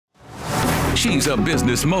She's a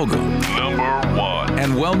business mogul, #1,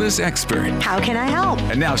 and wellness expert. How can I help?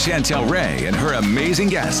 And now Chantel Ray and her amazing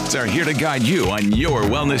guests are here to guide you on your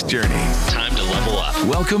wellness journey. Time to level up.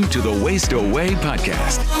 Welcome to the Waste Away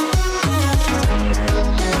podcast.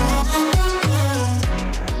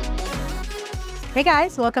 Hey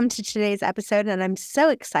guys, welcome to today's episode, and I'm so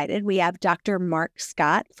excited. We have Dr. Mark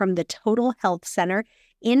Scott from the Total Health Center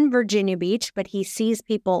in Virginia Beach, but he sees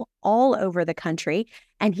people all over the country,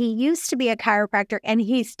 and he used to be a chiropractor, and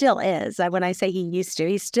he still is. When I say he used to,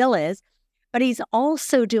 he still is, but he's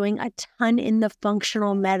also doing a ton in the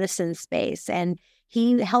functional medicine space, and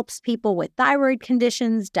he helps people with thyroid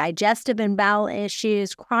conditions, digestive and bowel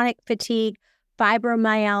issues, chronic fatigue,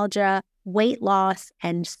 fibromyalgia, weight loss,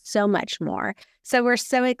 and so much more. So we're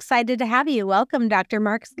so excited to have you. Welcome, Dr.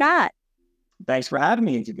 Mark Scott. Thanks for having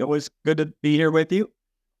me. It's always good to be here with you.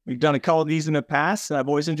 We've done a couple of these in the past, and I've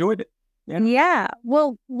always enjoyed it. Yeah.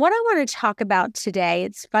 Well, what I want to talk about today,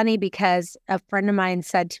 it's funny because a friend of mine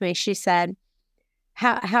said to me, she said,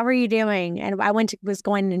 how are you doing? And I was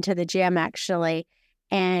going into the gym actually,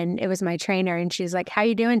 and it was my trainer, and she's like, how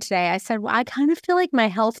you doing today? I said, well, I kind of feel like my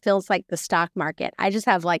health feels like the stock market. I just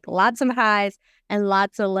have like lots of highs and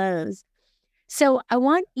lots of lows. So I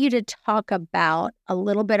want you to talk about a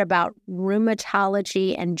little bit about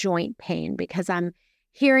rheumatology and joint pain, because I'm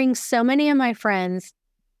hearing so many of my friends,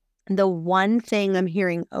 the one thing I'm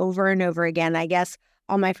hearing over and over again, I guess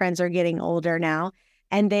all my friends are getting older now,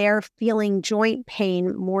 and they are feeling joint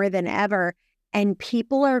pain more than ever. And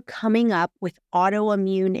people are coming up with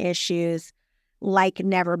autoimmune issues like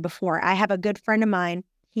never before. I have a good friend of mine.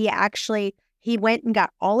 He went and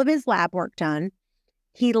got all of his lab work done.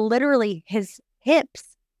 He literally, his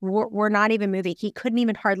hips were not even moving. He couldn't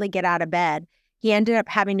even hardly get out of bed. He ended up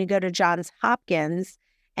having to go to Johns Hopkins,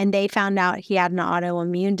 and they found out he had an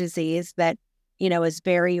autoimmune disease that, is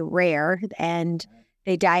very rare, and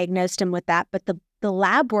they diagnosed him with that. But the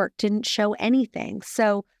lab work didn't show anything.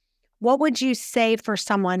 So what would you say for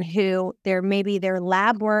someone who maybe their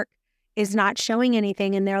lab work is not showing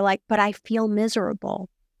anything, and they're like, but I feel miserable?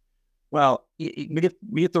 Well, we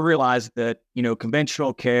have to realize that,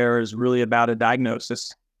 conventional care is really about a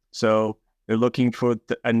diagnosis. So they're looking for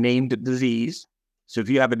a named disease. So if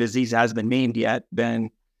you have a disease that hasn't been named yet,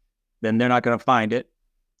 then they're not going to find it.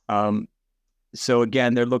 So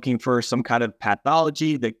again, they're looking for some kind of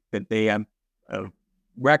pathology that they have a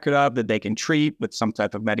record of, that they can treat with some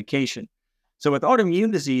type of medication. So with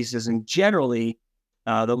autoimmune diseases, and generally,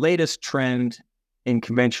 the latest trend in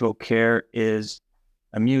conventional care is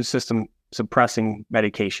immune system suppressing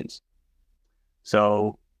medications.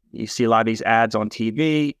 So you see a lot of these ads on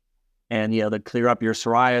TV, and they clear up your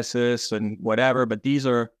psoriasis and whatever, but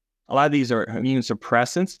a lot of these are immune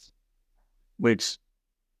suppressants, which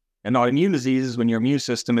in autoimmune diseases, when your immune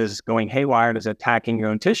system is going haywire and is attacking your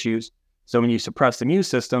own tissues. So when you suppress the immune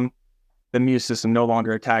system no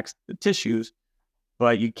longer attacks the tissues,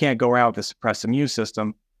 but you can't go around with the suppressed immune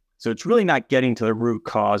system. So it's really not getting to the root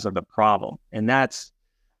cause of the problem. And that's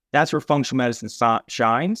where functional medicine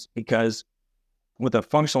shines, because with a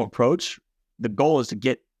functional approach, the goal is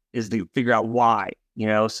to figure out why,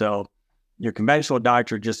 so your conventional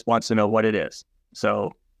doctor just wants to know what it is.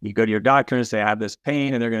 So you go to your doctor and say, I have this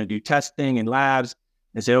pain, and they're going to do testing and labs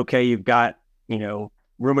and say, okay, you've got,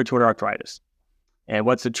 rheumatoid arthritis. And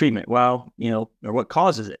what's the treatment? Well, or what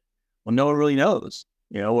causes it? Well, no one really knows.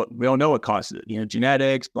 We don't know what causes it.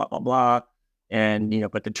 Genetics, blah, blah, blah.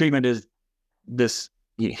 And, but the treatment is this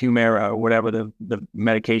Humira or whatever the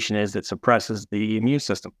medication is that suppresses the immune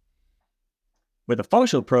system. With a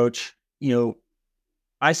functional approach,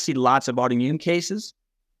 I see lots of autoimmune cases,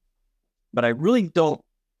 but I really don't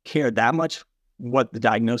care that much what the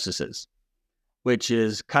diagnosis is, which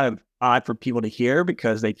is kind of odd for people to hear,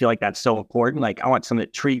 because they feel like that's so important. Like, I want someone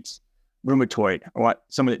that treats rheumatoid. I want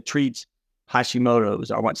someone that treats Hashimoto's.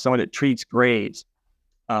 I want someone that treats Graves.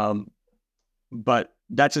 But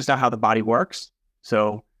that's just not how the body works.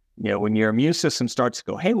 So, when your immune system starts to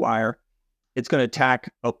go haywire, it's going to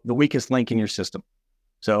attack the weakest link in your system.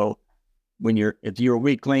 So if your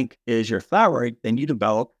weak link is your thyroid, then you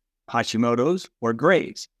develop Hashimoto's or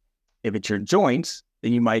Graves. If it's your joints,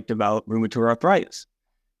 then you might develop rheumatoid arthritis.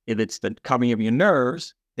 If it's the covering of your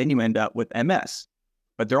nerves, then you end up with MS.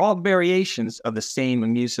 But they're all variations of the same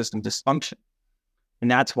immune system dysfunction.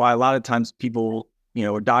 And that's why a lot of times people,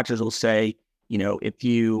 or doctors will say, if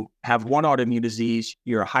you have one autoimmune disease,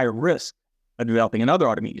 you're a higher risk of developing another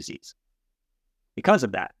autoimmune disease because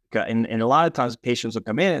of that. And a lot of times patients will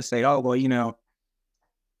come in and say, oh, well, you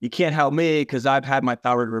can't help me because I've had my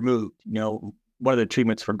thyroid removed. One of the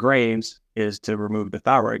treatments for Graves is to remove the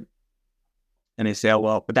thyroid. And they say, oh,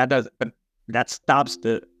 well, but that stops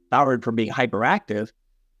the thyroid from being hyperactive,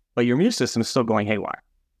 but your immune system is still going haywire.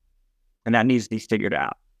 And that needs to be figured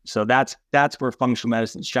out. So that's where functional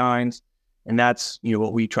medicine shines. And that's,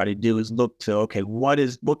 what we try to do is look to, okay, what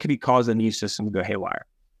can be cause the immune system to go haywire?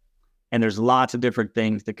 And there's lots of different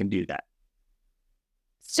things that can do that.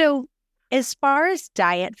 So as far as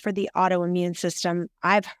diet for the autoimmune system,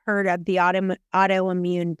 I've heard of the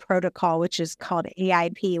autoimmune protocol, which is called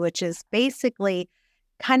AIP, which is basically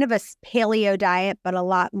kind of a paleo diet, but a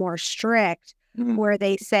lot more strict, where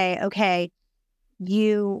they say, okay,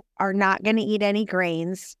 you are not going to eat any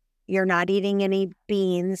grains. You're not eating any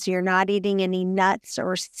beans. You're not eating any nuts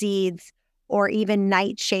or seeds or even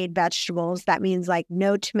nightshade vegetables. That means like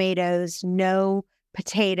no tomatoes, no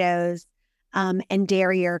potatoes, and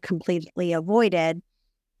dairy are completely avoided.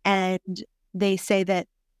 And they say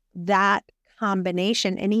that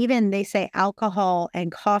combination, and even they say alcohol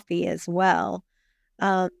and coffee as well,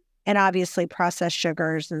 and obviously processed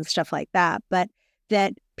sugars and stuff like that, but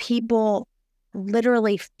that people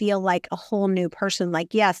literally feel like a whole new person.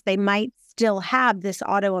 Like, yes, they might still have this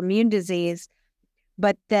autoimmune disease,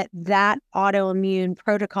 but that autoimmune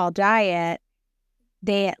protocol diet,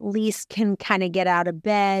 they at least can kind of get out of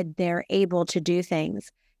bed. They're able to do things.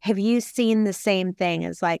 Have you seen the same thing?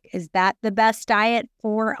 Is that the best diet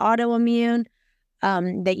for autoimmune?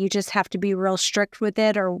 That you just have to be real strict with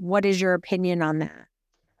it, or what is your opinion on that?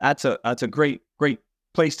 That's a great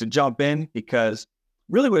place to jump in, because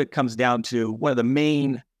really what it comes down to, one of the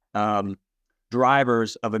main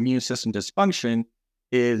drivers of immune system dysfunction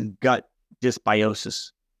is gut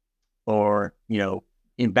dysbiosis, or,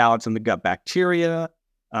 imbalance in the gut bacteria,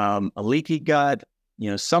 a leaky gut,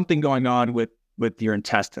 something going on with your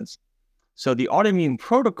intestines. So the autoimmune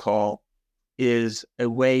protocol is a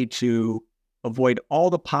way to avoid all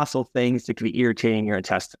the possible things that could be irritating your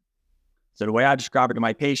intestine. So the way I describe it to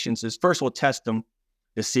my patients is, first we'll test them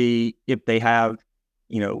to see if they have,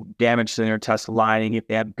 damage to their intestinal lining, if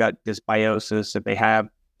they have gut dysbiosis, if they have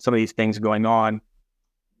some of these things going on.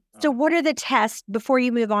 So what are the tests, before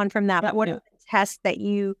you move on from that, what are the tests that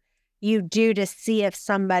you do to see if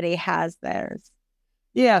somebody has theirs?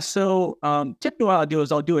 Yeah, so typically what I'll do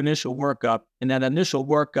is I'll do initial workup, and that initial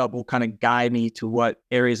workup will kind of guide me to what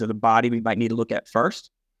areas of the body we might need to look at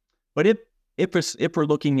first. But if we're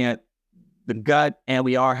looking at the gut and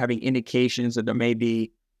we are having indications that there may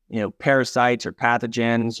be, parasites or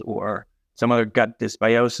pathogens or some other gut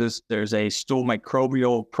dysbiosis, there's a stool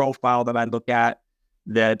microbial profile that I look at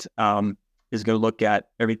that is going to look at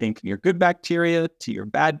everything from your good bacteria to your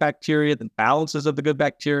bad bacteria, the balances of the good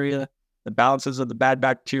bacteria, the balances of the bad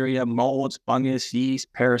bacteria, molds, fungus,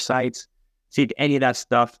 yeast, parasites. See if any of that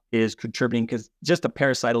stuff is contributing, because just a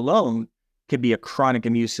parasite alone could be a chronic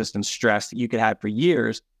immune system stress that you could have for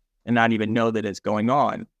years and not even know that it's going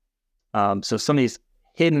on. So some of these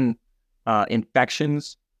hidden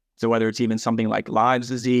infections, so whether it's even something like Lyme's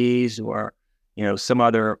disease or, some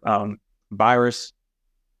other virus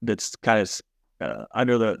that's kind of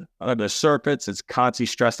under the surface, it's constantly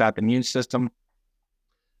stressed out the immune system.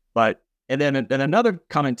 And then another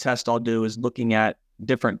common test I'll do is looking at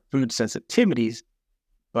different food sensitivities.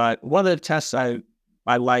 But one of the tests I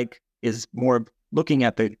like is more looking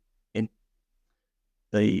at the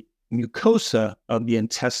mucosa of the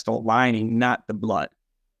intestinal lining, not the blood.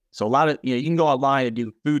 So a lot of, you can go online and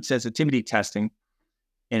do food sensitivity testing.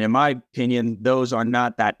 And in my opinion, those are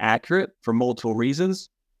not that accurate for multiple reasons.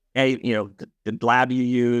 The lab you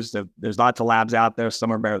use, there's lots of labs out there.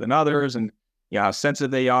 Some are better than others, and how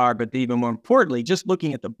sensitive they are. But even more importantly, just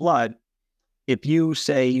looking at the blood, if you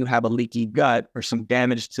say you have a leaky gut or some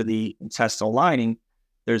damage to the intestinal lining,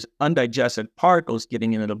 there's undigested particles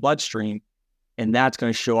getting into the bloodstream, and that's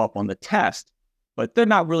going to show up on the test. But that's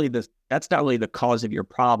not really the cause of your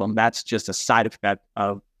problem. That's just a side effect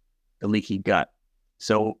of the leaky gut.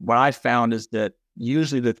 So what I found is that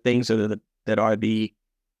usually the things that are the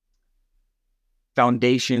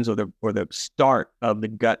foundations or the start of the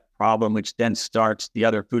gut problem, which then starts the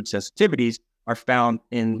other food sensitivities, are found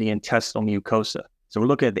in the intestinal mucosa. So we're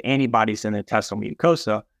looking at the antibodies in the intestinal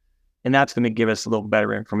mucosa, and that's going to give us a little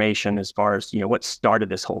better information as far as, what started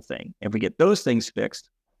this whole thing. If we get those things fixed,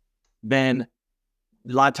 then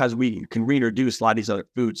a lot of times we can reintroduce a lot of these other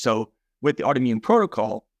foods. So with the autoimmune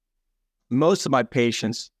protocol, most of my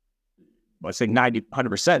patients, let's say 90,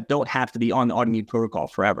 100%, don't have to be on the autoimmune protocol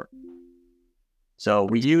forever. So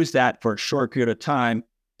we use that for a short period of time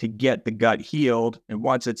to get the gut healed. And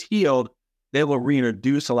once it's healed, they will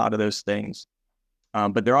reintroduce a lot of those things.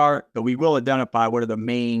 But we will identify what are the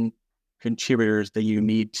main contributors that you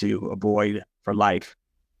need to avoid for life,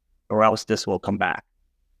 or else this will come back.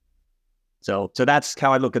 So that's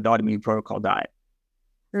how I look at the autoimmune protocol diet.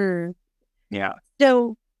 Mm. Yeah.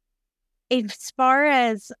 So as far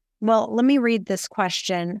as, well, let me read this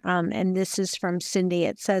question. And this is from Cindy.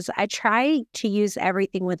 It says, I try to use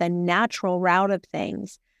everything with a natural route of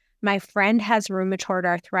things. My friend has rheumatoid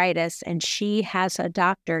arthritis and she has a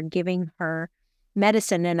doctor giving her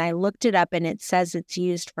medicine. And I looked it up and it says it's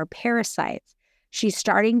used for parasites. She's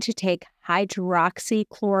starting to take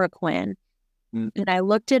hydroxychloroquine. And I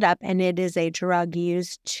looked it up and it is a drug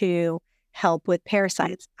used to help with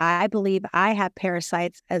parasites. I believe I have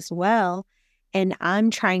parasites as well. And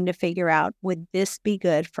I'm trying to figure out, would this be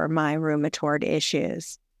good for my rheumatoid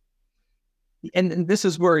issues? And this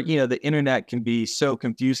is where, the internet can be so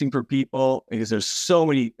confusing for people because there's so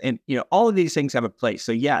many, and, all of these things have a place.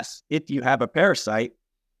 So yes, if you have a parasite,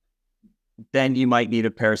 then you might need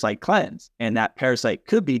a parasite cleanse. And that parasite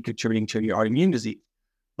could be contributing to your autoimmune disease,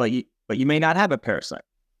 but you may not have a parasite,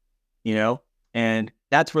 and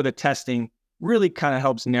that's where the testing really kind of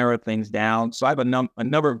helps narrow things down. So I have a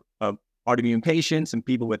number of autoimmune patients and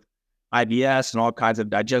people with IBS and all kinds of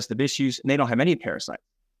digestive issues, and they don't have any parasites.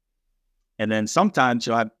 And then sometimes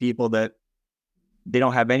you'll have people that they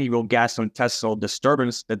don't have any real gastrointestinal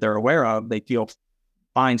disturbance that they're aware of. They feel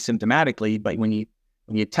fine symptomatically, but when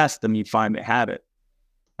you test them, you find they have it.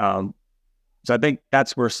 So I think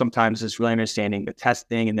that's where sometimes it's really understanding the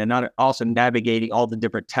testing and then not also navigating all the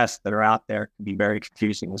different tests that are out there can be very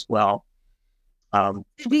confusing as well. Do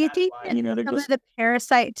you think that some of the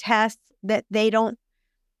parasite tests that they don't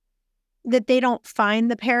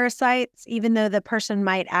find the parasites, even though the person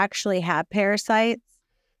might actually have parasites?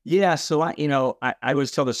 Yeah. So I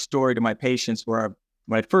always tell the story to my patients where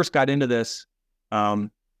when I first got into this,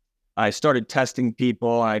 I started testing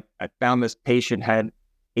people. I found this patient had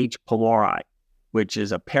Hpylori, which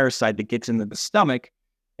is a parasite that gets into the stomach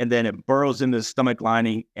and then it burrows into the stomach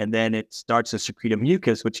lining and then it starts to secrete a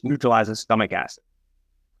mucus, which neutralizes stomach acid.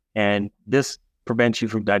 And this prevents you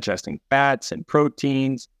from digesting fats and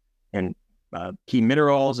proteins and key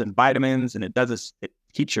minerals and vitamins. And it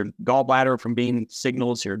keeps your gallbladder from being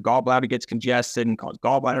signals. Your gallbladder gets congested and cause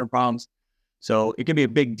gallbladder problems. So it can be a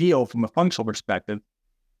big deal from a functional perspective.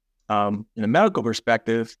 In a medical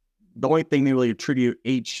perspective, the only thing they really attribute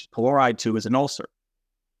H. pylori to is an ulcer.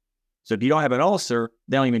 So if you don't have an ulcer,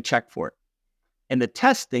 they don't even check for it. And the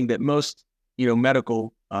testing that most,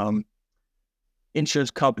 medical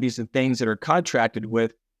insurance companies and things that are contracted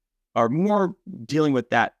with are more dealing with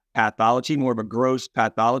that pathology, more of a gross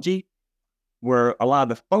pathology, where a lot of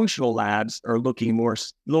the functional labs are looking a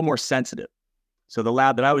little more sensitive. So the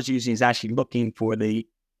lab that I was using is actually looking for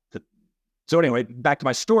so anyway, back to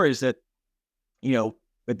my story is that,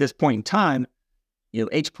 at this point in time,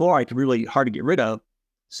 H. pylori is really hard to get rid of.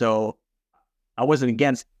 So I wasn't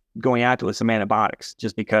against going after with some antibiotics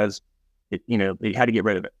just because they had to get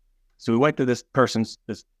rid of it. So we went to this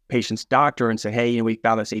patient's doctor and said, hey, we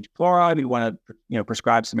found this H. pylori. We want to,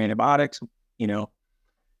 prescribe some antibiotics, and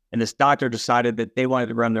this doctor decided that they wanted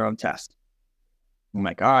to run their own test. I'm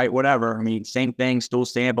like, all right, whatever. I mean, same thing, stool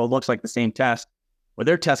sample, looks like the same test. Well,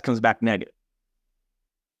 their test comes back negative.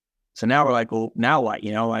 So now we're like, well, now what?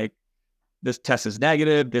 This test is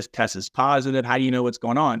negative, this test is positive. How do you know what's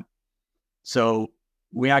going on? So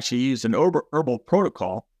we actually used an herbal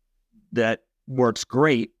protocol that works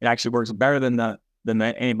great. It actually works better than the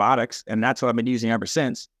antibiotics, and that's what I've been using ever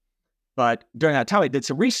since. But during that time, I did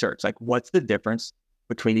some research, like what's the difference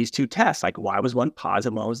between these two tests? Like why was one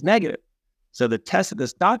positive, one was negative? So the test that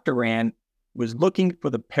this doctor ran was looking for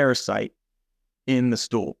the parasite in the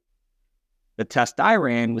stool. The test I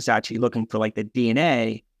ran was actually looking for like the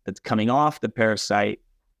DNA that's coming off the parasite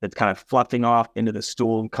that's kind of fluffing off into the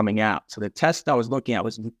stool and coming out. So the test I was looking at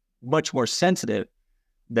was much more sensitive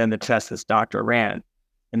than the test this doctor ran.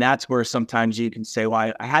 And that's where sometimes you can say,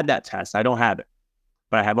 well, I had that test, I don't have it,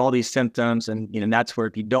 but I have all these symptoms. And that's where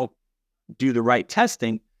if you don't do the right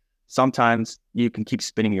testing, sometimes you can keep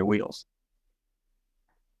spinning your wheels.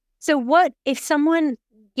 So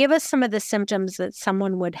give us some of the symptoms that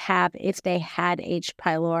someone would have if they had H.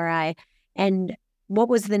 pylori, and what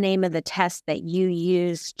was the name of the test that you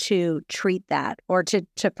used to treat that or to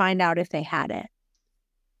find out if they had it?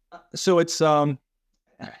 So it's, I'm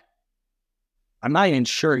not even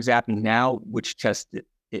sure exactly now which test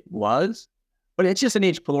it was, but it's just an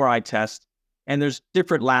H. pylori test. And there's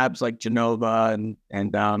different labs like Genova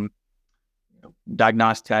and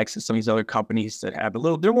Diagnostics and some of these other companies that have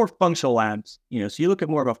they're more functional labs, so you look at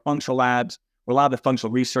more of a functional labs where a lot of the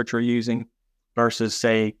functional research are using versus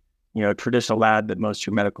say, traditional lab that most of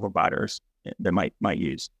your medical providers that might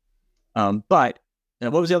use. But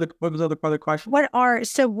what was the other part of the question? What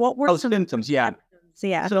were some symptoms? Yeah. Symptoms,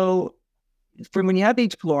 yeah. So when you have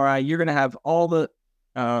H. pylori, you're going to have all the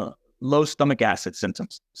low stomach acid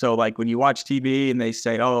symptoms. So like when you watch TV and they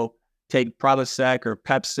say, oh, take Prilosec or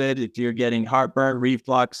Pepcid if you're getting heartburn,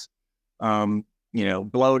 reflux,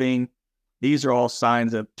 bloating. These are all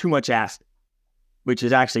signs of too much acid, which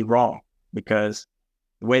is actually wrong, because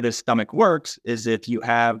the way the stomach works is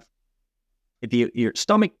your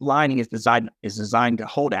stomach lining is designed to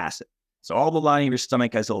hold acid. So all the lining of your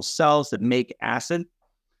stomach has little cells that make acid,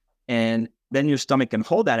 and then your stomach can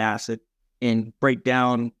hold that acid and break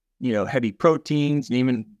down, heavy proteins and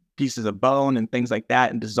even pieces of bone and things like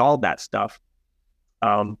that and dissolve that stuff.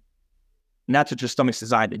 And that's what your stomach's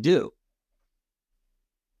designed to do.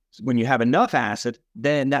 When you have enough acid,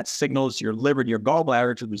 then that signals your liver and your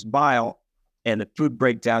gallbladder to lose bile, and the food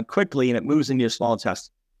breaks down quickly and it moves into your small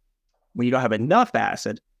intestine. When you don't have enough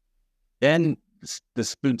acid, then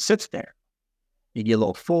this food sits there. You get a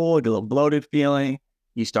little full, you get a little bloated feeling,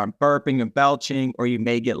 you start burping and belching, or you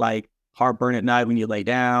may get like heartburn at night when you lay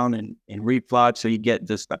down and reflux. So you get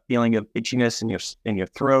this feeling of itchiness in your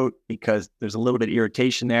throat because there's a little bit of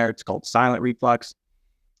irritation there. It's called silent reflux.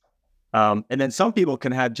 And then some people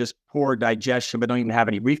can have just poor digestion, but don't even have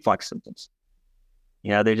any reflux symptoms.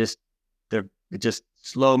 They're just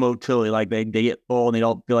slow motility, like they get full and they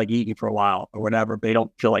don't feel like eating for a while or whatever, but they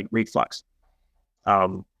don't feel like reflux.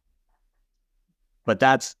 But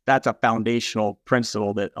that's a foundational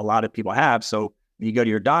principle that a lot of people have. So when you go to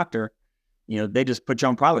your doctor, they just put you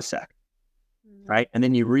on Prilosec, right? And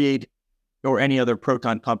then you read, or any other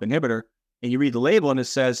proton pump inhibitor, and you read the label and it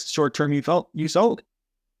says short-term use only.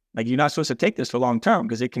 Like, you're not supposed to take this for long-term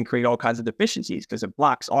because it can create all kinds of deficiencies because it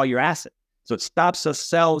blocks all your acid. So it stops the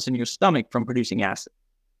cells in your stomach from producing acid.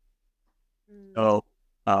 So,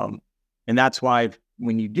 and that's why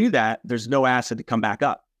when you do that, there's no acid to come back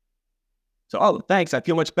up. So, oh, thanks, I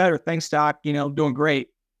feel much better. Thanks, doc, doing great.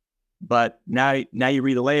 But now you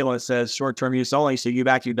read the label and it says short-term use only. So you go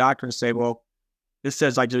back to your doctor and say, well, this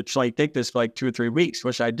says I should take this for like 2 or 3 weeks.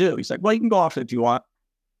 What should I do? He's like, well, you can go off it if you want.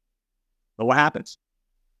 But what happens?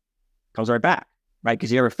 Comes right back, right?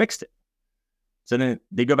 Because you never fixed it. So then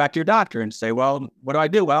they go back to your doctor and say, well, what do I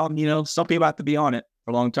do? Well, some people have to be on it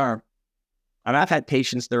for long term. And I've had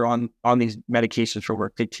patients that are on these medications for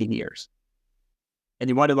over 15 years. And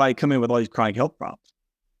you wonder why they come in with all these chronic health problems.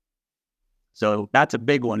 So that's a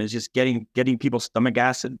big one, is just getting people's stomach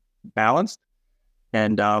acid balanced.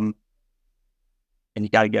 And you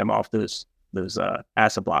got to get them off those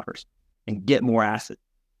acid blockers and get more acid.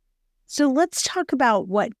 So let's talk about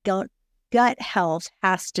what gut health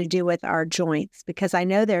has to do with our joints, because I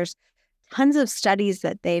know there's tons of studies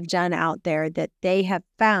that they've done out there that they have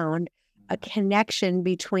found a connection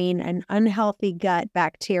between an unhealthy gut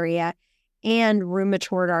bacteria and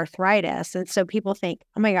rheumatoid arthritis. And so people think,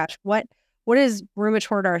 oh my gosh, what does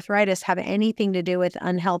rheumatoid arthritis have anything to do with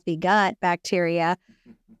unhealthy gut bacteria?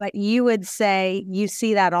 But you would say you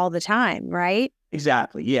see that all the time, right?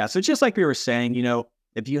 Exactly. Yeah. So just like we were saying,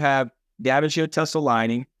 if you have damaged intestinal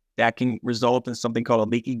lining, that can result in something called a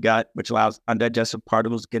leaky gut, which allows undigested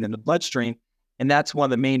particles to get in the bloodstream. And that's one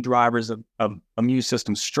of the main drivers of immune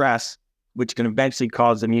system stress, which can eventually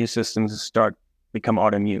cause the immune system to become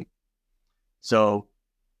autoimmune. So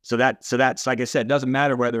that's, like I said, it doesn't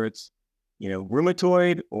matter whether it's,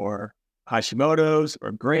 rheumatoid or Hashimoto's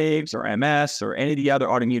or Graves or MS or any of the other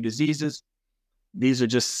autoimmune diseases. These are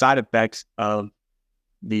just side effects of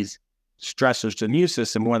these stressors to the immune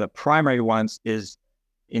system. One of the primary ones is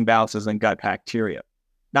imbalances in gut bacteria.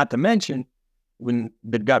 Not to mention, when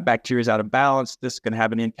the gut bacteria is out of balance, this can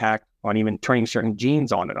have an impact on even turning certain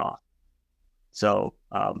genes on and off. So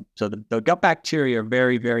the gut bacteria are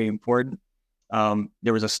very, very important.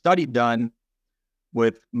 There was a study done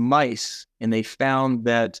with mice, and they found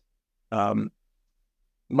that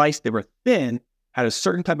mice that were thin had a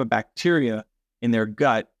certain type of bacteria in their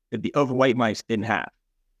gut that the overweight mice didn't have.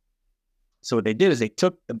 So what they did is they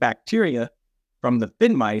took the bacteria from the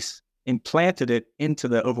thin mice, implanted it into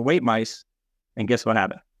the overweight mice, and guess what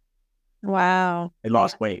happened? Wow. They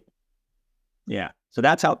lost weight. Yeah. So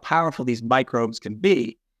that's how powerful these microbes can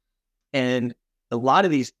be. And a lot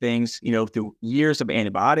of these things, through years of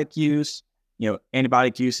antibiotic use,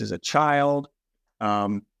 antibiotic use as a child,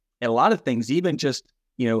 and a lot of things, even just,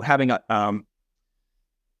 having a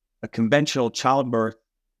conventional childbirth,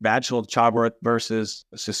 vaginal childbirth versus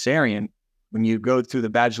a cesarean, when you go through the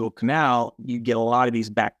vaginal canal, you get a lot of these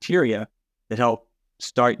bacteria that help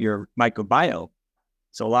start your microbiome.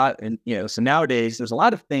 So so nowadays there's a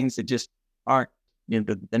lot of things that just aren't,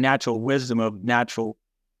 the natural wisdom of natural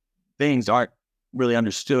things aren't really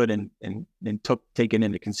understood and taken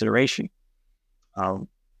into consideration.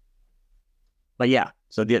 But yeah,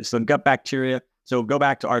 So gut bacteria. So go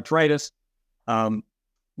back to arthritis.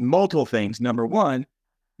 Multiple things. Number one,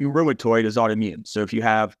 rheumatoid is autoimmune. So if you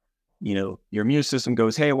have, your immune system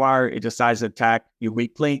goes haywire, it decides to attack your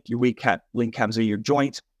weak link. Your weak link comes to your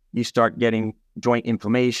joints. You start getting joint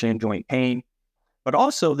inflammation, joint pain. But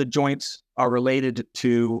also the joints are related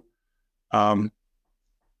to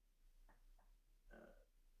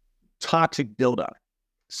toxic buildup.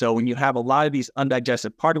 So when you have a lot of these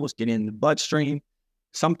undigested particles get in the bloodstream,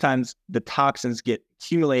 sometimes the toxins get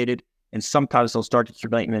accumulated and sometimes they'll start to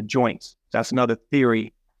accumulate in the joints. That's another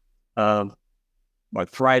theory of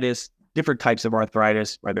arthritis, different types of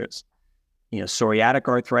arthritis, whether it's, psoriatic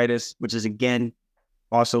arthritis, which is again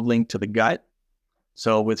also linked to the gut.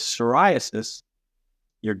 So with psoriasis,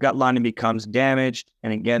 your gut lining becomes damaged.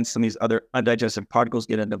 And again, some of these other undigested particles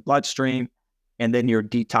get into the bloodstream. And then your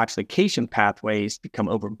detoxification pathways become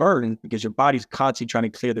overburdened because your body's constantly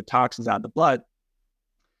trying to clear the toxins out of the blood.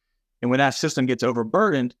 And when that system gets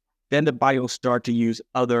overburdened, then the body will start to use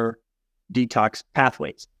other detox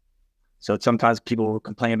pathways. So sometimes people will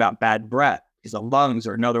complain about bad breath because the lungs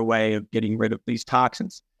are another way of getting rid of these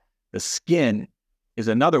toxins. The skin is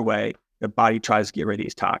another way the body tries to get rid of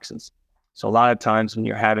these toxins. So a lot of times when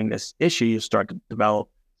you're having this issue, you start to develop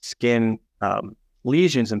skin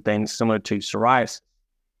lesions and things similar to psoriasis.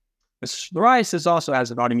 The psoriasis also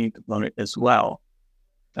has an autoimmune component as well.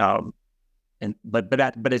 But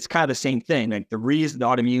it's kind of the same thing. Like the reason the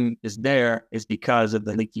autoimmune is there is because of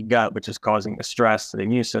the leaky gut, which is causing the stress to the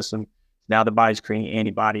immune system. Now the body's creating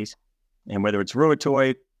antibodies. And whether it's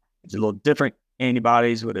rheumatoid, it's a little different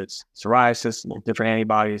antibodies. Whether it's psoriasis, a little different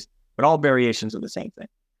antibodies, but all variations of the same thing.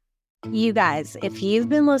 You guys, if you've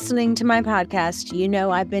been listening to my podcast, you know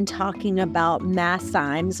I've been talking about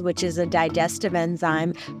Masszymes, which is a digestive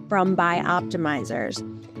enzyme from Bioptimizers.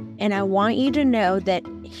 And I want you to know that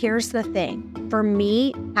here's the thing. For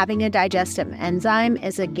me, having a digestive enzyme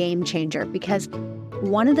is a game changer because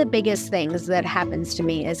one of the biggest things that happens to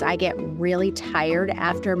me is I get really tired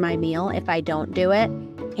after my meal if I don't do it,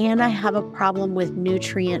 and I have a problem with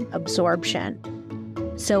nutrient absorption.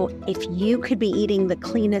 So if you could be eating the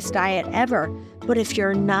cleanest diet ever, but if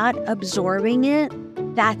you're not absorbing it,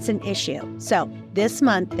 that's an issue. So this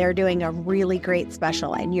month, they're doing a really great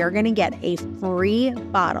special, and you're going to get a free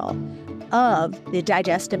bottle of the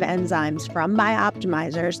digestive enzymes from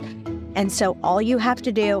Bioptimizers. And so all you have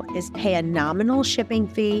to do is pay a nominal shipping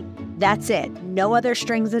fee. That's it. No other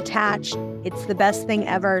strings attached. It's the best thing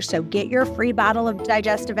ever. So get your free bottle of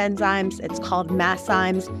digestive enzymes. It's called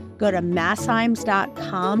Masszymes. Go to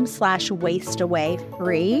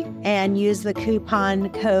masszymes.com/wasteawayfree and use the coupon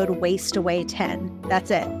code wasteaway10.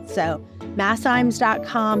 That's it. So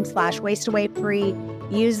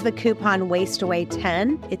masszymes.com/wasteawayfree. Use the coupon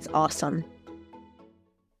wasteaway10. It's awesome.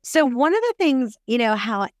 So one of the things,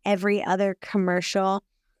 how every other commercial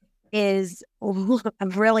is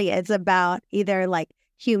really, it's about either like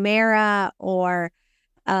Humira or,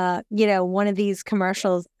 one of these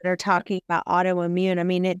commercials that are talking about autoimmune. I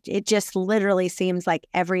mean, it just literally seems like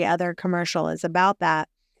every other commercial is about that.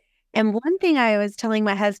 And one thing I was telling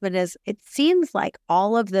my husband is it seems like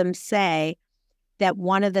all of them say that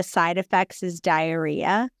one of the side effects is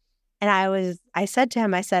diarrhea. And I said to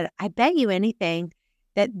him, I bet you anything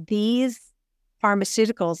that these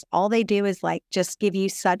pharmaceuticals, all they do is like just give you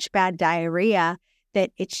such bad diarrhea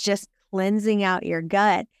that it's just cleansing out your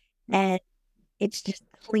gut and it's just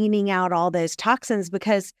cleaning out all those toxins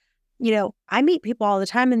because, I meet people all the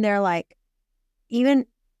time and they're like, even,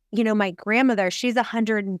 my grandmother, she's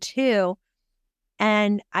 102.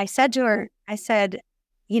 And I said to her,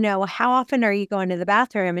 how often are you going to the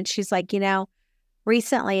bathroom? And she's like,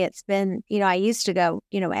 recently it's been, I used to go,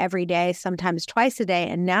 every day, sometimes twice a day.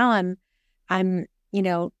 And now I'm,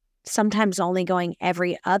 sometimes only going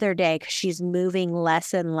every other day because she's moving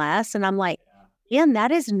less and less. And I'm like, man,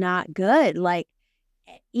 that is not good. Like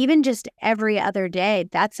even just every other day,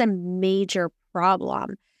 that's a major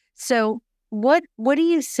problem. So what do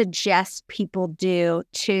you suggest people do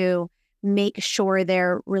to make sure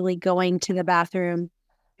they're really going to the bathroom?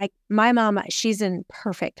 Like my mom, she's in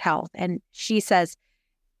perfect health, and she says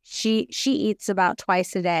she eats about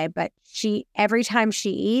twice a day, but every time she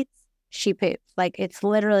eats, she poops. Like it's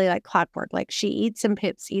literally like clockwork. Like she eats and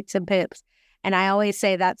poops. And I always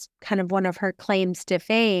say that's kind of one of her claims to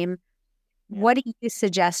fame. What do you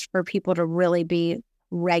suggest for people to really be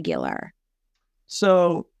regular?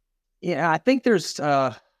 So, I think there's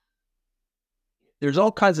all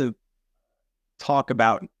kinds of talk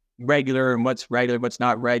about regular and what's regular, what's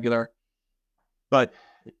not regular. But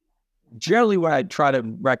generally what I try to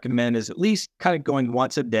recommend is at least kind of going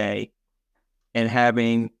once a day and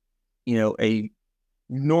having, a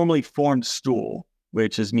normally formed stool,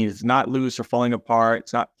 which means it's not loose or falling apart,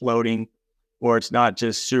 it's not floating, or it's not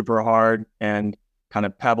just super hard and kind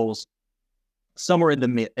of pebbles, somewhere in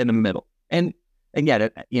the middle. And again,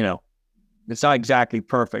 it's not exactly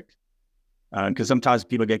perfect, because sometimes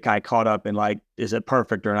people get kind of caught up in like, is it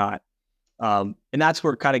perfect or not? And that's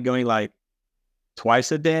where kind of going like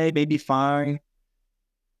twice a day may be fine.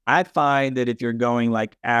 I find that if you're going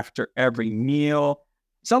like after every meal,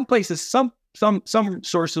 some places, some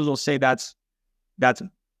sources will say that's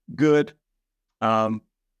good. I'm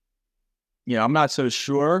not so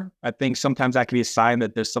sure. I think sometimes that can be a sign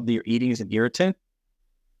that there's something you're eating is an irritant.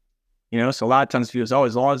 So a lot of times people say, oh,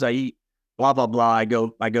 as long as I eat blah blah blah, I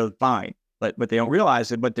go fine. But they don't realize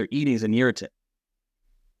that what they're eating is an irritant.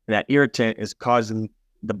 And that irritant is causing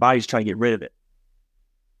the body's trying to get rid of it.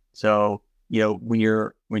 So when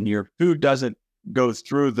your food doesn't go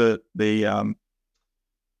through the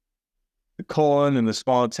colon and the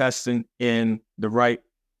small intestine in the right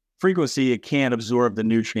frequency, it can't absorb the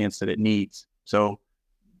nutrients that it needs. So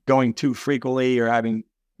going too frequently or having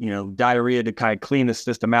diarrhea to kind of clean the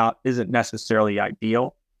system out isn't necessarily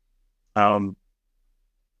ideal. But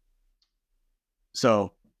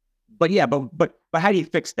how do you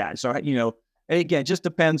fix that? So and again, it just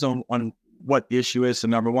depends on what the issue is. So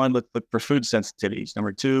number one, let's look for food sensitivities.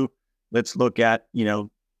 Number two, let's look at,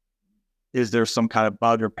 is there some kind of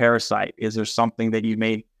bug or parasite? Is there something that you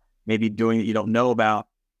may be doing that you don't know about?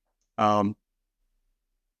 And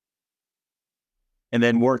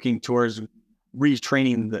then working towards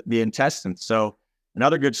retraining the intestines. So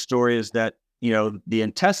another good story is that, the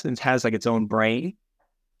intestines has like its own brain.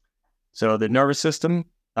 So the nervous system,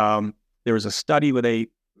 there was a study where they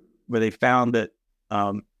found that,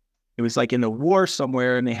 it was like in the war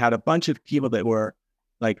somewhere, and they had a bunch of people that were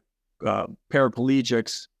like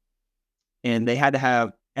paraplegics, and they had to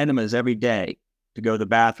have enemas every day to go to the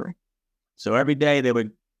bathroom. So every day they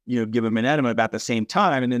would, give them an enema about the same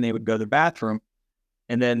time, and then they would go to the bathroom.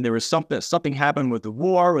 And then there was something happened with the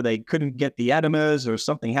war where they couldn't get the enemas, or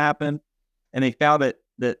something happened, and they found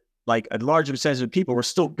that like a large percentage of people were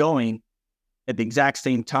still going at the exact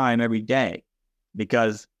same time every day,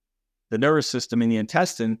 because the nervous system in the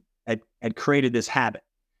intestine had created this habit.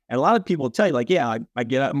 And a lot of people will tell you, like, yeah, I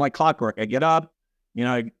get up, my clockwork, I get up,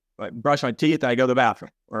 I brush my teeth, I go to the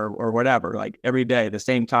bathroom or whatever, like every day at the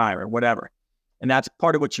same time or whatever. And that's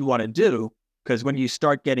part of what you want to do, because when you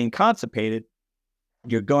start getting constipated,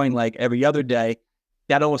 you're going like every other day,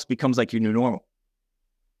 that almost becomes like your new normal.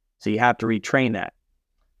 So you have to retrain that.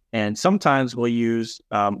 And sometimes we'll use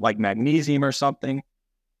like magnesium or something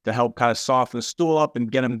to help kind of soften the stool up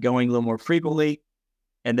and get them going a little more frequently.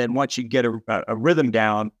 And then once you get a rhythm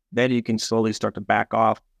down, then you can slowly start to back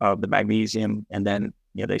off of the magnesium, and then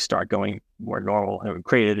they start going more normal and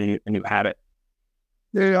create a new habit.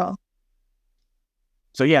 There you go.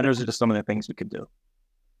 So yeah, those are just some of the things we could do.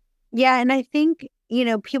 Yeah, and I think,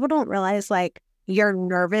 people don't realize like your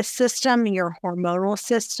nervous system, your hormonal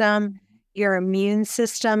system, your immune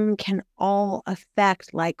system can all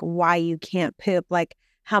affect like why you can't poop, like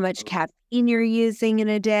how much caffeine you're using in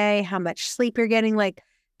a day, how much sleep you're getting. Like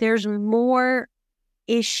there's more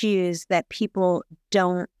issues that people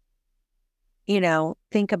don't,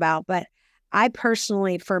 think about. But I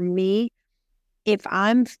personally, for me, if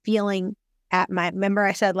I'm feeling remember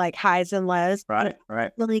I said like highs and lows, right,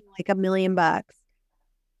 feeling like $1,000,000.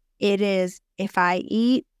 It is if I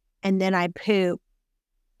eat and then I poop,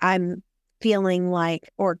 I'm feeling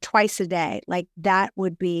like, or twice a day, like that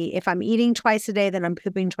would be, if I'm eating twice a day, then I'm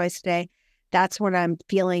pooping twice a day. That's when I'm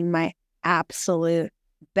feeling my absolute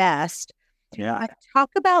best. Yeah. I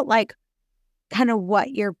talk about like kind of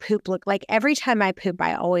what your poop look like. Every time I poop,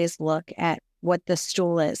 I always look at what the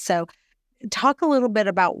stool is. So talk a little bit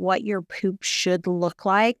about what your poop should look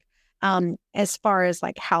like, as far as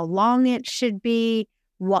like how long it should be,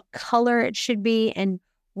 what color it should be, and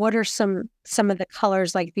what are some of the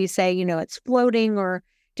colors, like if you say, it's floating or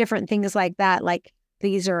different things like that, like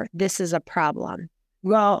this is a problem.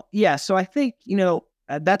 Well, yeah. So I think,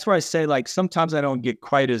 that's where I say, like, sometimes I don't get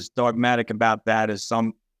quite as dogmatic about that as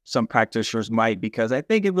some practitioners might, because I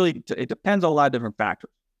think it depends on a lot of different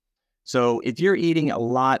factors. So if you're eating a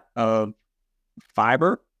lot of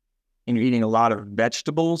fiber and you're eating a lot of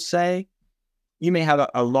vegetables, say, you may have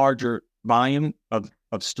a larger volume of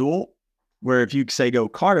stool, where if you say go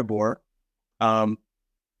carnivore, you're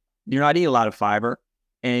not eating a lot of fiber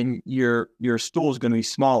and your stool is going to be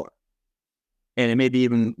smaller, and it may be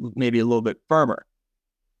maybe a little bit firmer,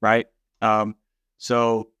 right?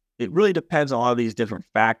 So it really depends on all these different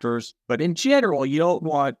factors, but in general, you don't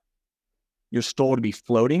want your stool to be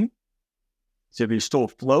floating. So if your stool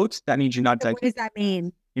floats, that means What does that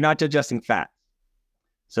mean? you're not digesting fat.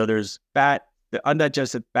 So there's fat, the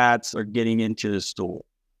undigested fats are getting into the stool.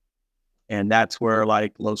 And that's where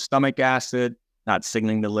like low stomach acid, not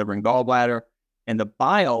signaling the liver and gallbladder. And the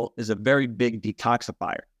bile is a very big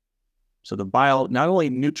detoxifier. So the bile not only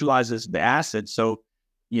neutralizes the acid, so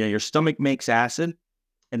your stomach makes acid,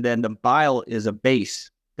 and then the bile is a base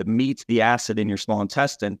that meets the acid in your small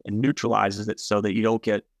intestine and neutralizes it so that you don't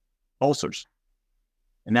get ulcers.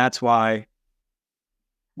 And that's why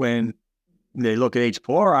when they look at H.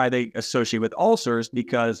 pylori, they associate with ulcers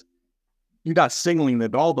because you're not signaling the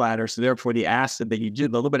gallbladder, so therefore the acid that you do,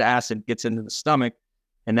 the little bit of acid gets into the stomach,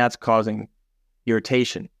 and that's causing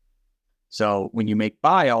irritation. So when you make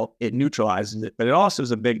bile, it neutralizes it, but it also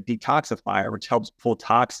is a big detoxifier, which helps pull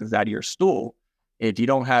toxins out of your stool. If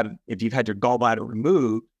you've had your gallbladder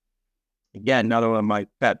removed, again, another one of my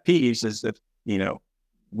pet peeves is that,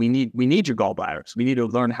 we need your gallbladder. So we need to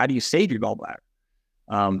learn, how do you save your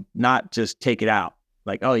gallbladder? Not just take it out.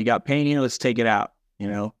 Like, oh, you got pain here, let's take it out,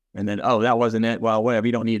 and then, oh, that wasn't it. Well, whatever,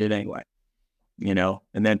 you don't need it anyway, and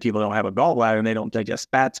then people don't have a gallbladder and they don't digest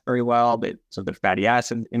fats very well. So the fatty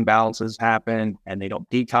acid imbalances happen and they don't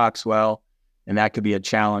detox well. And that could be a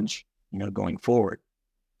challenge, going forward.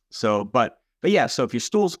 So, but yeah, so if your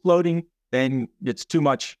stool's floating, then it's too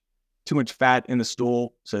much fat in the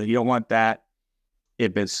stool. So you don't want that.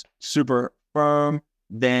 If it's super firm,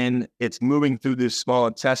 then it's moving through the small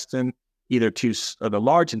intestine, or the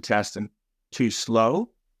large intestine, too slow.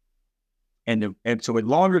 And so the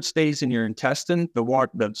longer it stays in your intestine,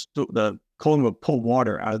 the colon will pull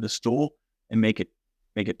water out of the stool and make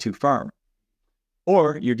it too firm.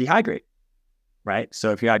 Or you're dehydrated, right?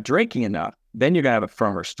 So if you're not drinking enough, then you're going to have a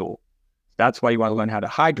firmer stool. That's why you want to learn how to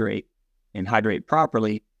hydrate and hydrate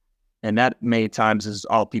properly. And that many times is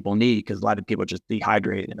all people need, because a lot of people just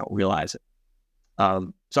dehydrate and don't realize it.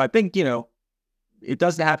 So I think, it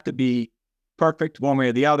doesn't have to be perfect one way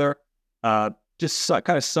or the other. Just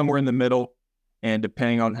kind of somewhere in the middle, and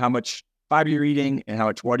depending on how much fiber you're eating and how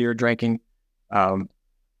much water you're drinking, I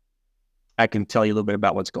can tell you a little bit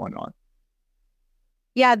about what's going on.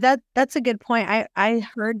 Yeah, that's a good point. I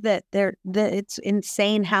heard that it's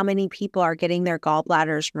insane how many people are getting their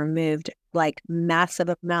gallbladders removed, like massive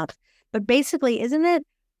amounts. But basically, isn't it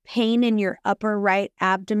pain in your upper right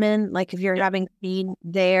abdomen? Like if you're having pain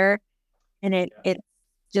there, and it's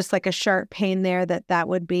just like a sharp pain there, that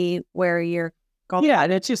would be where your gallbladder. Yeah,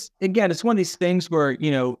 and it's just, again, it's one of these things where,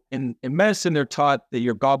 in medicine, they're taught that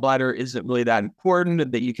your gallbladder isn't really that important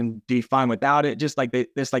and that you can be fine without it. Just like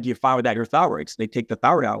you're fine without your thyroid. So they take the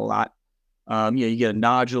thyroid out a lot. You get a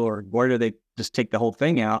nodule or goiter, they just take the whole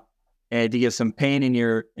thing out, and you get some pain in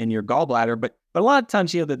your gallbladder. But a lot of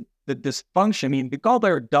times, the dysfunction, I mean, the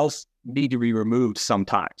gallbladder does need to be removed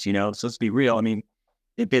sometimes, so let's be real. I mean,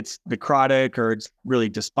 if it's necrotic or it's really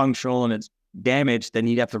dysfunctional and it's damaged, then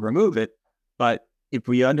you'd have to remove it. But if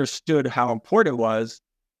we understood how important it was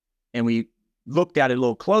and we looked at it a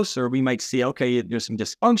little closer, we might see, okay, there's some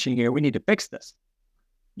dysfunction here. We need to fix this,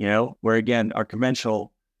 where again, our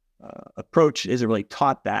conventional approach isn't really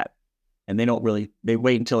taught that. And they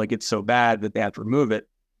wait until it gets so bad that they have to remove it.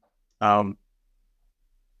 But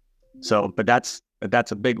that's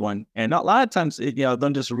a big one. And a lot of times, they'll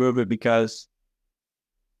just remove it because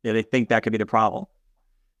they think that could be the problem.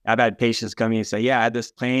 I've had patients come in and say, yeah, I had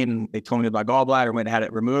this pain, and they told me about gallbladder, went and had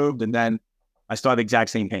it removed, and then I still have the exact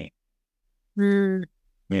same pain.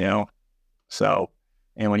 So,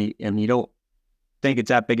 and when you don't think it's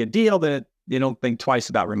that big a deal, then you don't think twice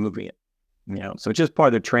about removing it. So it's just part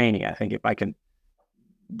of the training. I think if I can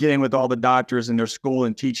get in with all the doctors in their school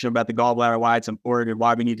and teach them about the gallbladder, why it's important, and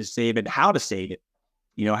why we need to save it, how to save it,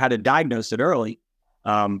 how to diagnose it early,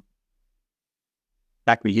 that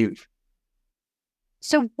could be huge.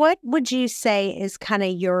 So what would you say is kind of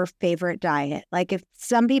your favorite diet? Like if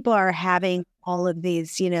some people are having all of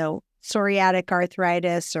these, psoriatic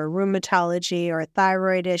arthritis or rheumatology or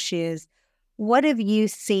thyroid issues, what have you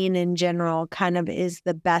seen in general kind of is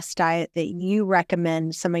the best diet that you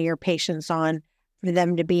recommend some of your patients on for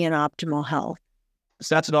them to be in optimal health?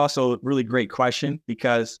 So that's also a really great question,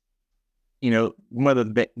 because, one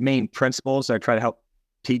of the main principles I try to help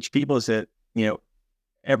teach people is that,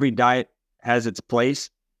 every diet has its place,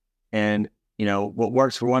 and, what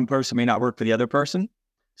works for one person may not work for the other person.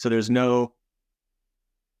 So there's no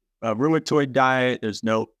rheumatoid diet, there's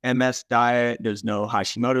no MS diet, there's no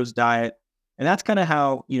Hashimoto's diet. And that's kind of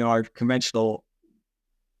how, our conventional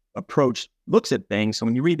approach looks at things. So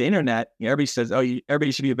when you read the internet, everybody says, oh,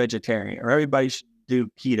 everybody should be a vegetarian, or everybody should do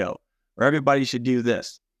keto, or everybody should do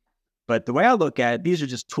this. But the way I look at it, these are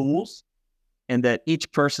just tools. and that each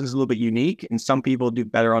person is a little bit unique, and some people do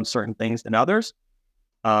better on certain things than others.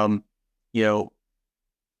 You know,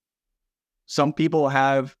 some people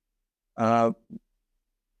have an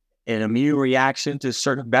immune reaction to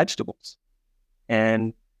certain vegetables.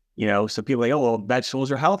 And, you know, some people are like, oh, well,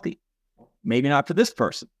 vegetables are healthy. Maybe not for this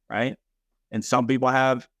person, right? And some people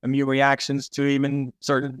have immune reactions to even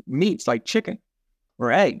certain meats like chicken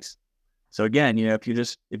or eggs. So again, you know, if you're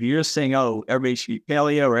just saying, oh, everybody should be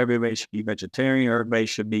paleo, or everybody should be vegetarian, or everybody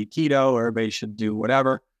should be keto, or everybody should do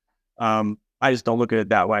whatever, I just don't look at it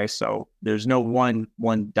that way. So there's no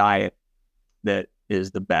one diet that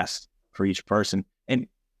is the best for each person. And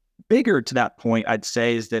bigger to that point, I'd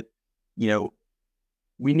say, is that, you know,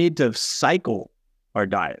 we need to cycle our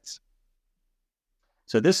diets.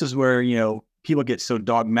 So this is where, you know, people get so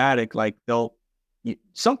dogmatic, like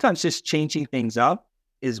sometimes just changing things up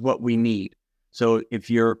is what we need. So if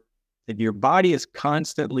your body is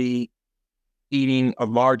constantly eating a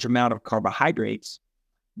large amount of carbohydrates,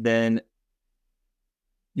 then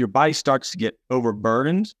your body starts to get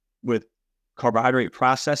overburdened with carbohydrate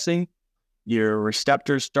processing. Your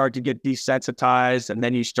receptors start to get desensitized, and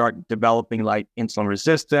then you start developing like insulin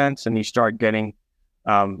resistance, and you start getting,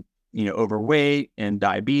 you know, overweight and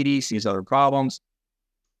diabetes, these other problems.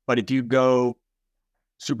 But if you go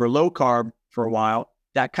super low carb for a while,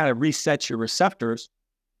 that kind of resets your receptors,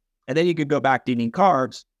 and then you could go back to eating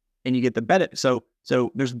carbs and you get the benefit. So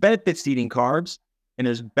there's benefits to eating carbs, and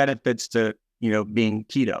there's benefits to, you know, being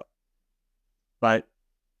keto. But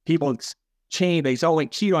people change, they say, oh,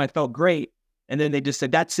 like keto, I felt great. And then they just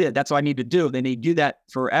said, that's it. That's all I need to do. Then they do that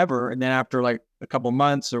forever. And then after like a couple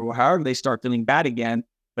months or however, they start feeling bad again,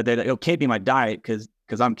 but it can't be my diet because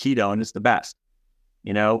I'm keto and it's the best.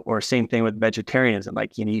 You know, or same thing with vegetarianism.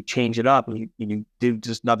 Like, you know, you change it up and you do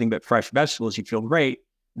just nothing but fresh vegetables. You feel great.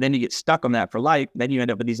 Then you get stuck on that for life. Then you end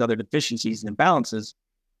up with these other deficiencies and imbalances.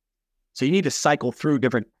 So you need to cycle through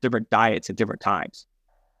different diets at different times.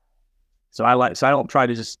 So I don't try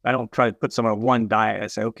to put someone on one diet. I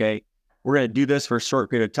say, okay, we're going to do this for a short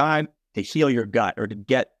period of time to heal your gut, or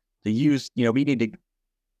to use, you know, we need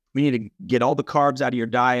to get all the carbs out of your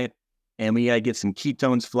diet, and we got to get some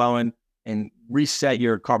ketones flowing and reset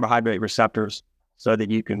your carbohydrate receptors so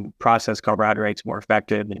that you can process carbohydrates more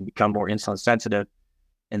effective and become more insulin sensitive.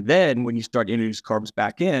 And then when you start to introduce carbs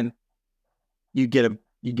back in, you get a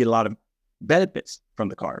lot of benefits from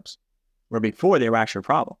the carbs, where before they were actually a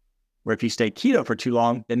problem. Where if you stay keto for too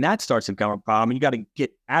long, then that starts to become a problem. And you got to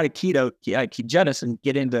get out of ketogenesis, and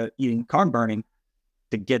get into eating carb burning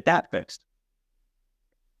to get that fixed.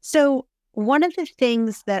 So one of the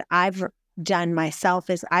things that I've done myself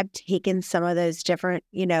is I've taken some of those different,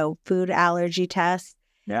 you know, food allergy tests.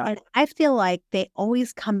 Yeah. And I feel like they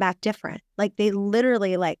always come back different. Like they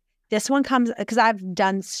literally, like this one comes, because I've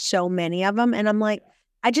done so many of them, and I'm like,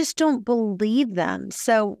 I just don't believe them.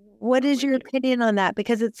 So what is your opinion on that?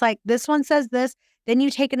 Because it's like, this one says this, then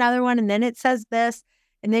you take another one and then it says this,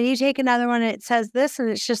 and then you take another one and it says this, and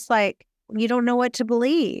it's just like, you don't know what to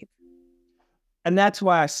believe. And that's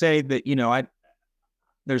why I say that, you know,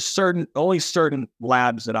 there's only certain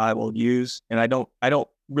labs that I will use, and I don't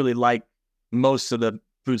really like most of the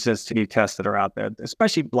food sensitivity tests that are out there,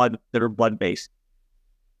 especially that are blood based.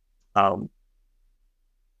 Because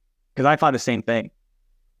I find the same thing,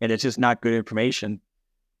 and it's just not good information.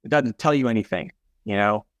 It doesn't tell you anything, you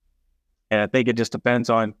know. And I think it just depends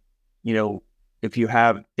on, you know, if you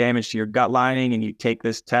have damage to your gut lining and you take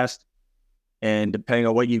this test, and depending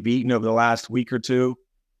on what you've eaten over the last week or two,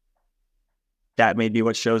 that may be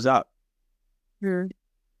what shows up.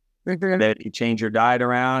 Mm-hmm. That you change your diet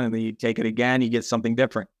around and then you take it again, you get something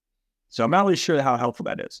different. So I'm not really sure how helpful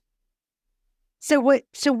that is. So what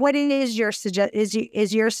is your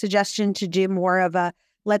suggestion to do more of a,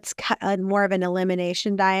 let's cut more of an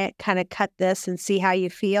elimination diet, kind of cut this and see how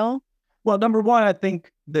you feel? Well, number one, I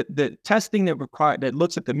think that the testing that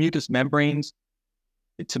looks at the mucous membranes,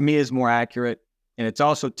 to me, is more accurate. And it's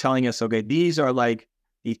also telling us, okay, these are like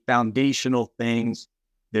the foundational things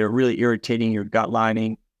that are really irritating your gut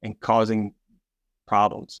lining and causing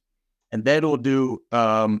problems. And then we'll do,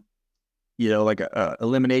 you know, like a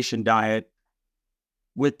elimination diet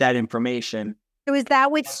with that information. So is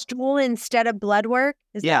that with stool instead of blood work?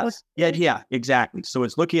 Yes. Yeah, exactly. So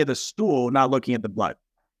it's looking at the stool, not looking at the blood.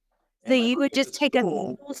 So you would just take a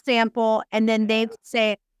stool sample, and then they would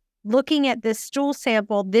say, looking at this stool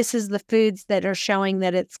sample, this is the foods that are showing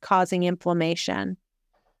that it's causing inflammation.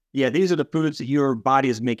 Yeah, these are the foods that your body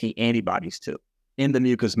is making antibodies to in the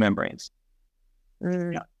mucous membranes.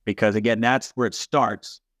 Yeah, because again, that's where it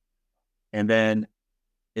starts. And then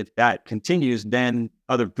if that continues, then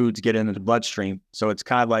other foods get into the bloodstream. So it's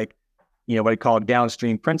kind of like what I call a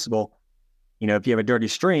downstream principle. If you have a dirty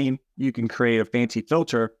stream, you can create a fancy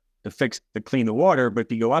filter to clean the water. But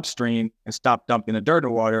if you go upstream and stop dumping the dirt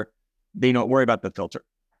in water, they don't worry about the filter.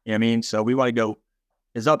 You know what I mean? So we want to go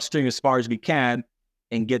as upstream as far as we can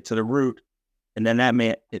and get to the root. And then that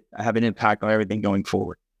may have an impact on everything going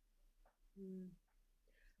forward.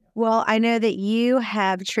 Well, I know that you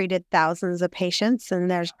have treated thousands of patients,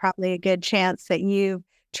 and there's probably a good chance that you've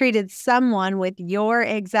treated someone with your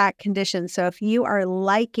exact condition. So if you are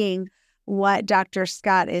liking what Dr.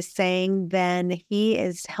 Scott is saying, then he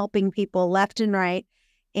is helping people left and right,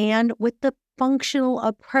 and with the functional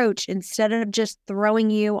approach instead of just throwing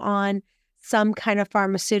you on some kind of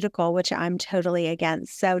pharmaceutical, which I'm totally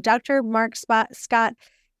against. So Dr. Mark Scott,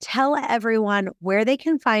 tell everyone where they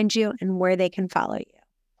can find you and where they can follow you.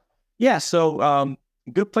 Yeah, so a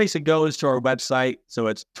good place to go is to our website. So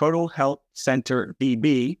it's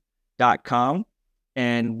totalhealthcenterbb.com.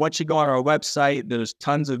 And once you go on our website, there's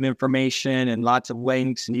tons of information and lots of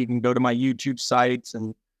links. And you can go to my YouTube sites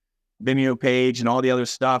and Vimeo page and all the other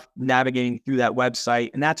stuff, navigating through that website.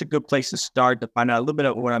 And that's a good place to start to find out a little bit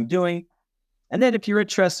of what I'm doing. And then if you're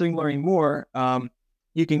interested in learning more,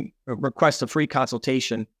 you can request a free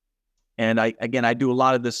consultation. And I do a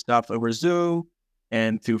lot of this stuff over Zoom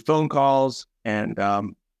and through phone calls, and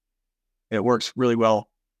it works really well,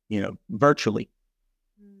 virtually,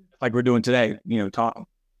 like we're doing today, talking.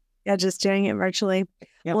 Yeah, just doing it virtually.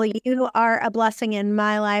 Yep. Well, you are a blessing in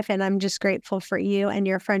my life, and I'm just grateful for you and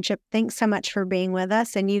your friendship. Thanks so much for being with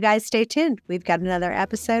us, and you guys stay tuned. We've got another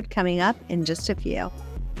episode coming up in just a few.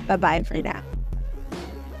 Bye-bye for now.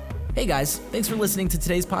 Hey guys, thanks for listening to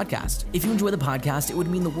today's podcast. If you enjoy the podcast, it would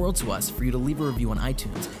mean the world to us for you to leave a review on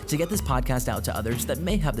iTunes to get this podcast out to others that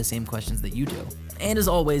may have the same questions that you do. And as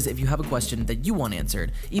always, if you have a question that you want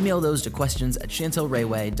answered, email those to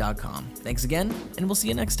questions@chantelrayway.com. Thanks again, and we'll see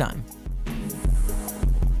you next time.